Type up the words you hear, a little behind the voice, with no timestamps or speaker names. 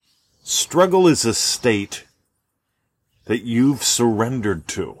Struggle is a state that you've surrendered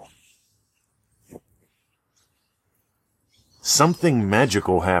to. Something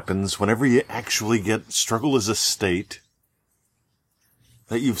magical happens whenever you actually get struggle is a state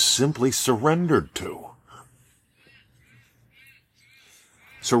that you've simply surrendered to.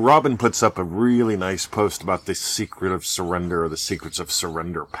 So Robin puts up a really nice post about the secret of surrender, or the secrets of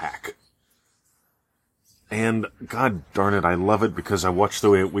surrender pack. And God darn it, I love it because I watch the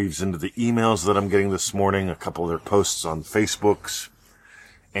way it weaves into the emails that I'm getting this morning, a couple of their posts on Facebooks.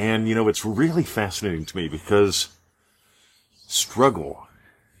 And, it's really fascinating to me because struggle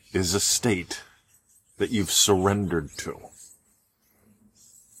is a state that you've surrendered to.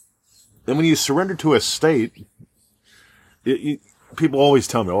 And when you surrender to a state, people always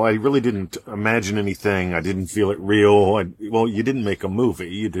tell me, I really didn't imagine anything. I didn't feel it real. Well, you didn't make a movie.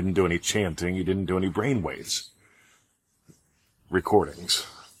 You didn't do any chanting. You didn't do any brainwaves recordings.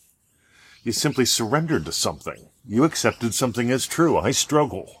 You simply surrendered to something. You accepted something as true. I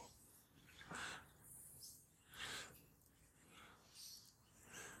struggle.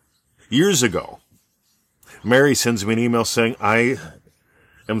 Years ago, Mary sends me an email saying, I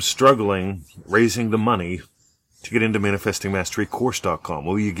am struggling raising the money to get into ManifestingMasteryCourse.com.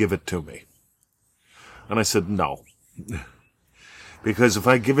 Will you give it to me? And I said, no. Because if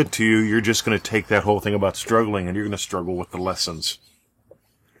I give it to you, you're just going to take that whole thing about struggling and you're going to struggle with the lessons.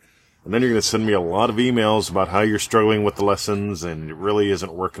 And then you're going to send me a lot of emails about how you're struggling with the lessons and it really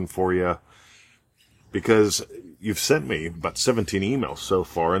isn't working for you. Because you've sent me about 17 emails so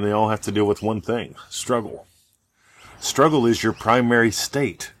far and they all have to do with one thing: struggle. Struggle is your primary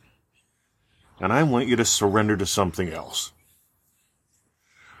state. And I want you to surrender to something else.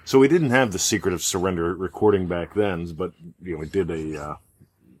 So we didn't have the secret of surrender recording back then, but we did a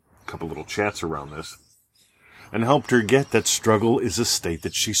couple little chats around this and helped her get that struggle is a state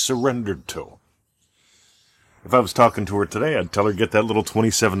that she surrendered to. If I was talking to her today, I'd tell her get that little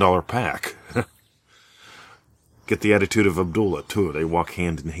 $27 pack. Get the attitude of Abdullah, too. They walk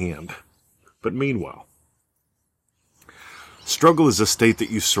hand in hand. But meanwhile, struggle is a state that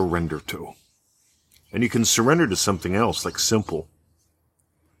you surrender to. And you can surrender to something else, like simple.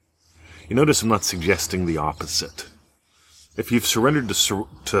 You notice I'm not suggesting the opposite. If you've surrendered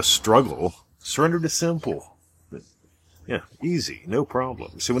to struggle, surrender to simple. Yeah, easy, no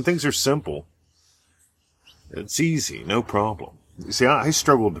problem. See, when things are simple, it's easy, no problem. You see, I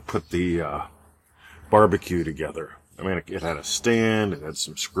struggled to put the barbecue together. I mean, it had a stand, it had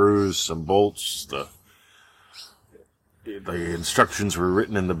some screws, some bolts. The instructions were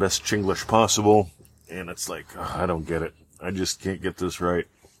written in the best Chinglish possible. And it's like, I don't get it. I just can't get this right.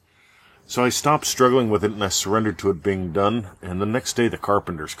 So I stopped struggling with it and I surrendered to it being done. And the next day the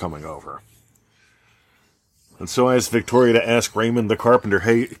carpenter's coming over. And so I asked Victoria to ask Raymond the carpenter,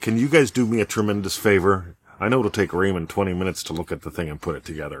 hey, can you guys do me a tremendous favor? I know it'll take Raymond 20 minutes to look at the thing and put it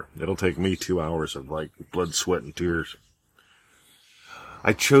together. It'll take me 2 hours of blood, sweat, and tears.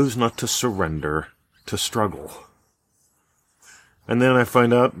 I chose not to surrender to struggle. And then I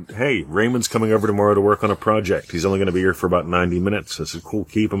find out, hey, Raymond's coming over tomorrow to work on a project. He's only going to be here for about 90 minutes. I said, cool,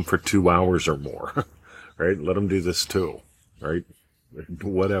 keep him for 2 hours or more. Right? Let him do this too. Right?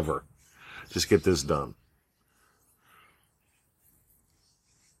 Whatever. Just get this done.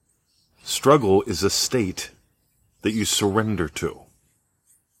 Struggle is a state that you surrender to.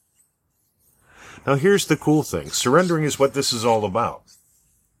 Now here's the cool thing. Surrendering is what this is all about.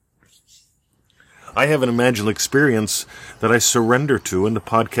 I have an imaginal experience that I surrender to, and the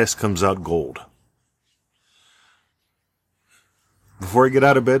podcast comes out gold. Before I get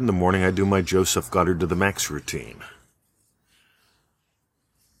out of bed in the morning, I do my Joseph Goddard to the max routine.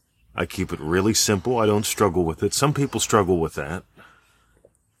 I keep it really simple. I don't struggle with it. Some people struggle with that.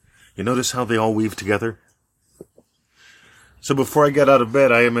 You notice how they all weave together? So before I get out of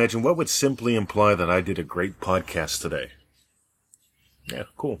bed, I imagine what would simply imply that I did a great podcast today. Yeah,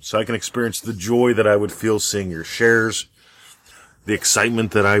 cool. So I can experience the joy that I would feel seeing your shares, the excitement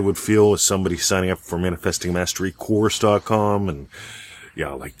that I would feel as somebody signing up for ManifestingMasteryCourse.com and,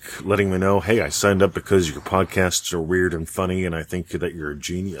 letting me know, hey, I signed up because your podcasts are weird and funny and I think that you're a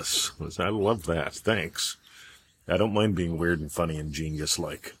genius. I love that. Thanks. I don't mind being weird and funny and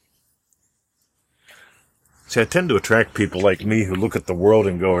genius-like. See, I tend to attract people like me who look at the world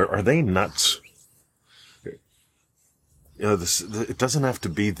and go, are they nuts? It doesn't have to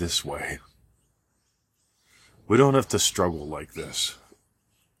be this way. We don't have to struggle like this.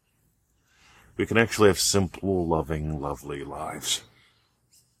 We can actually have simple, loving, lovely lives.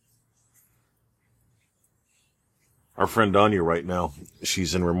 Our friend Anya right now,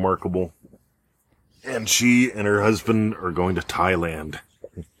 she's in Remarkable. And she and her husband are going to Thailand.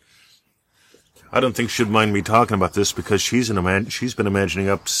 I don't think she'd mind me talking about this because she's been imagining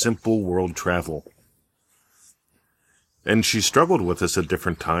up simple world travel. And she struggled with this at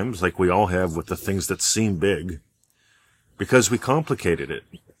different times, like we all have with the things that seem big, because we complicated it,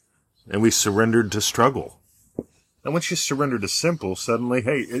 and we surrendered to struggle. And once you surrender to simple, suddenly,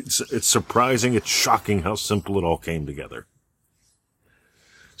 hey, it's surprising, it's shocking how simple it all came together.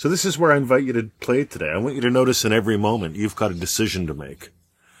 So this is where I invite you to play today. I want you to notice in every moment you've got a decision to make.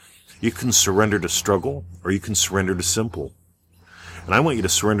 You can surrender to struggle, or you can surrender to simple. And I want you to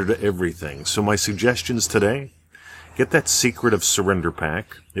surrender to everything. So my suggestions today: get that Secret of Surrender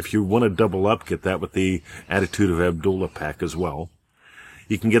pack. If you want to double up, get that with the Attitude of Abdullah pack as well.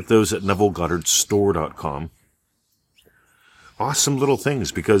 You can get those at NevilleGoddardStore.com. Awesome little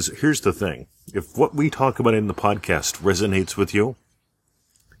things, because here's the thing. If what we talk about in the podcast resonates with you,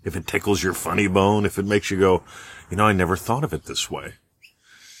 if it tickles your funny bone, if it makes you go, I never thought of it this way.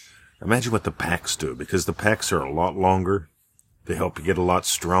 Imagine what the packs do, because the packs are a lot longer. They help you get a lot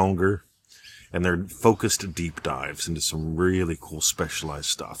stronger. And they're focused deep dives into some really cool specialized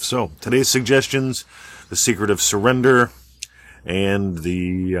stuff. So, today's suggestions: The Secret of Surrender and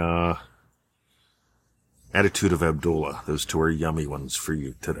the Attitude of Abdullah. Those two are yummy ones for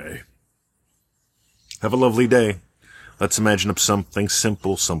you today. Have a lovely day. Let's imagine up something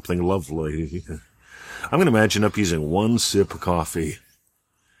simple, something lovely. I'm going to imagine up using one sip of coffee,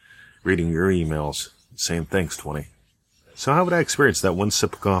 reading your emails, saying thanks, 20. So how would I experience that one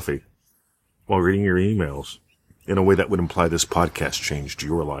sip of coffee while reading your emails in a way that would imply this podcast changed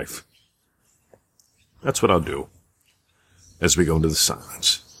your life? That's what I'll do as we go into the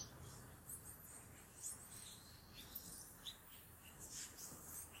silence.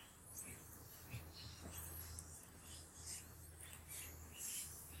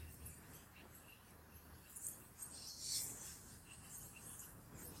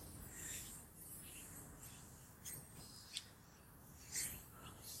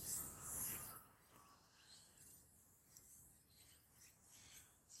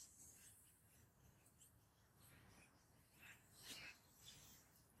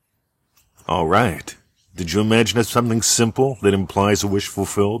 All right. Did you imagine something simple that implies a wish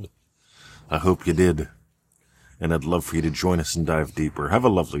fulfilled? I hope you did. And I'd love for you to join us and dive deeper. Have a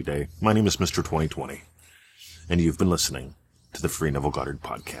lovely day. My name is Mr. 2020, and you've been listening to the Free Neville Goddard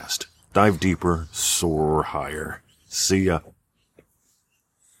podcast. Dive deeper, soar higher. See ya.